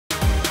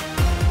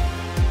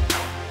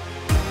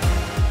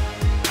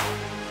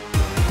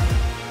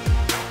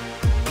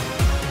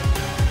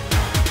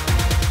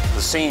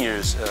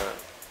seniors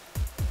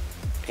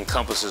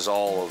encompasses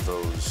all of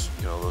those,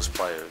 those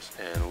players,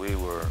 and we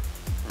were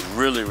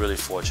really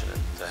fortunate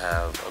to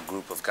have a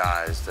group of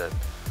guys that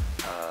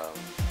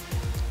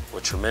were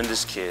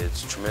tremendous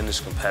kids, tremendous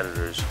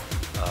competitors,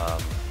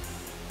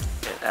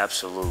 and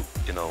absolute,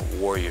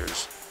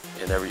 warriors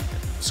in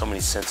so many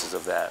senses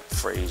of that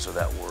phrase or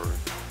that word.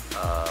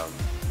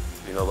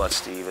 You know about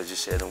Steve, as you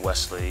said, and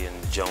Wesley,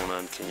 and Jonah,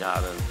 and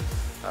Kenyatta,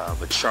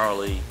 but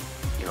Charlie,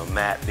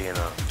 Matt being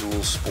a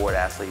dual sport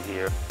athlete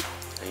here.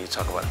 And you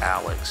talk about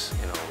Alex,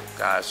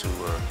 guys who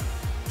were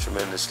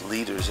tremendous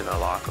leaders in our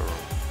locker room,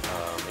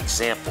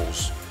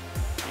 examples,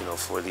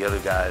 for the other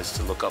guys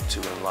to look up to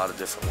in a lot of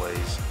different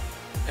ways.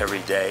 Every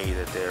day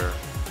that they're,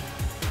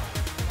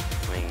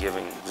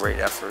 giving great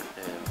effort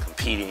and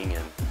competing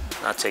and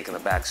not taking a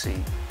back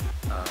seat,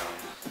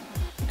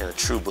 and are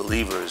true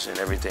believers in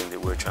everything that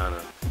we're trying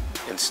to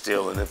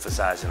instill and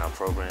emphasize in our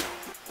program.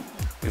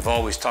 We've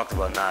always talked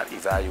about not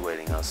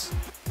evaluating us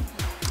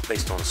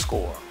based on the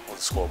score or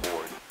the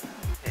scoreboard.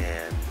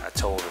 And I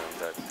told them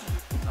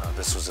that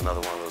this was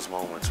another one of those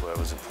moments where it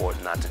was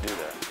important not to do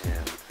that.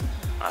 And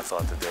I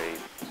thought that they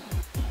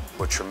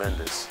were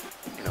tremendous,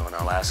 in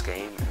our last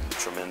game, and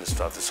tremendous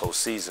throughout this whole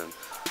season.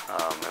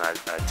 And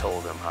I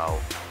told them how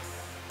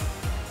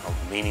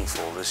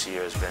meaningful this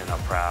year has been, how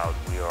proud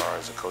we are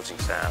as a coaching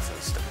staff and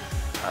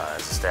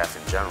as a staff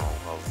in general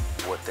of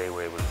what they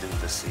were able to do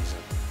this season,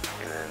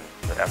 and then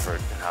the effort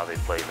and how they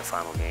played in the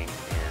final game.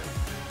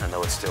 And I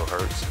know it still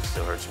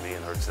hurts me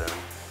and hurts them,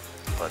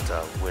 but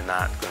we're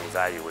not going to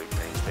evaluate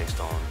things based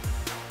on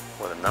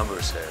what a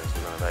number says.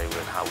 We're going to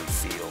evaluate how we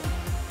feel,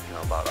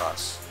 about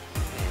us.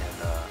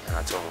 And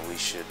I told them we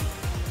should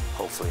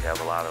hopefully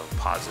have a lot of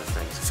positive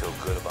things to feel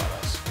good about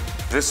us.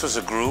 This was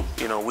a group,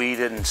 we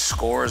didn't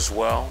score as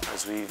well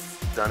as we've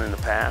done in the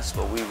past,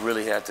 but we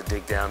really had to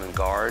dig down and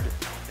guard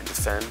and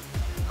defend.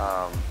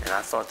 And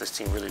I thought this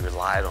team really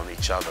relied on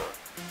each other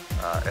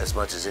as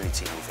much as any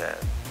team we've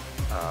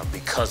had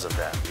because of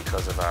that,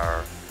 because of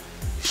our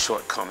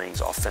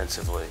shortcomings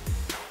offensively.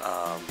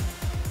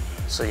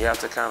 So you have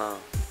to kind of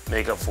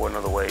make up for it in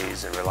other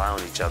ways and rely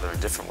on each other in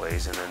different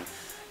ways, and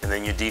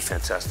then your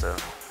defense has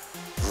to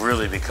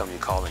really become your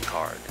calling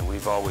card. And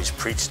we've always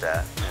preached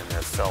that and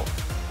have felt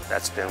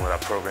that's been what our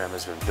program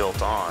has been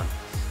built on.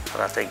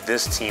 But I think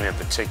this team in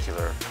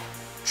particular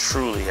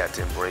truly had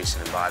to embrace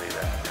and embody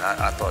that. And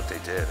I thought they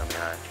did.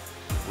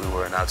 We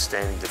were an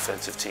outstanding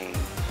defensive team,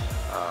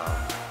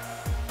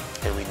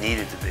 and we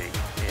needed to be,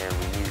 and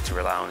we needed to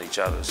rely on each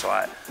other. So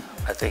I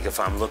think if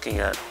I'm looking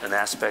at an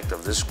aspect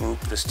of this group,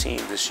 this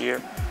team this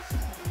year,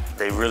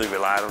 they really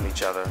relied on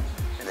each other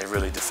and they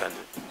really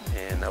defended.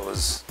 And that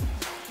was,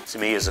 to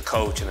me as a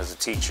coach and as a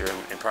teacher,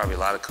 and probably a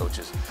lot of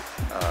coaches,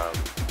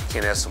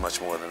 can't ask so much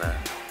more than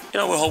that.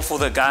 We're hopeful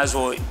that guys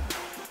will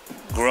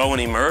grow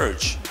and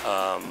emerge,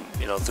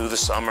 through the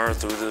summer,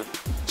 through the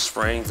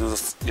spring, through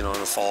the, in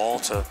the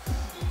fall.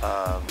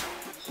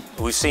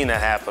 We've seen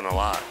that happen a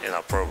lot in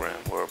our program,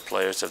 where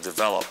players have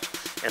developed,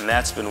 and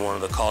that's been one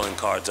of the calling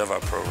cards of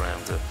our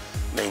program, to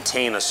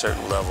maintain a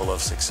certain level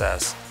of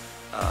success.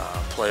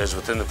 Players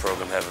within the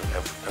program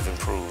have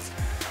improved,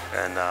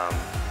 and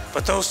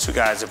but those two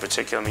guys in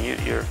particular.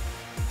 You're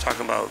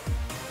talking about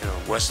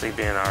Wesley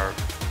being our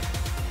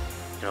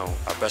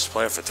best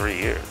player for 3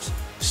 years.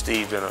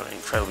 Steve been an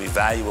incredibly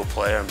valuable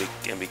player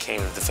and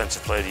became the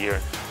defensive player of the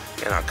year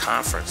in our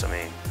conference.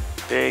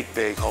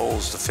 Big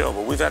holes to fill,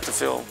 but we've had to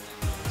fill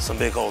some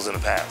big holes in the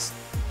past,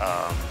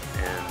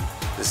 and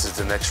this is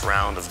the next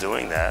round of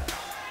doing that.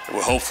 And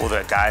we're hopeful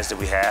that guys that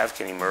we have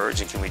can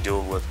emerge, and can we do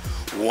it with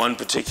one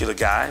particular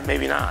guy?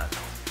 Maybe not,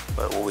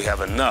 but will we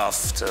have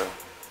enough to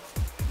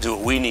do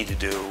what we need to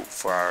do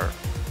for our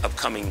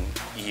upcoming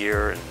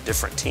year and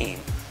different team?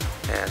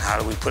 And how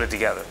do we put it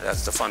together?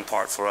 That's the fun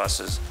part for us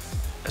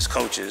as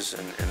coaches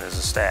and as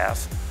a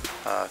staff.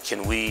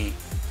 Can we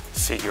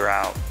figure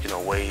out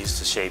ways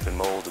to shape and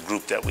mold the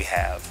group that we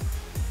have?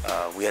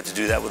 We had to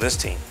do that with this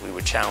team. We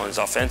were challenged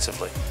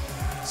offensively,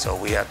 so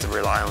we had to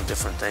rely on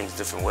different things,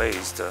 different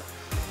ways to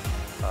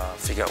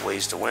figure out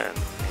ways to win.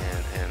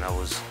 And I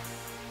was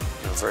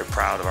very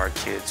proud of our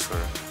kids for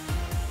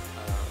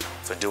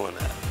doing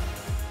that.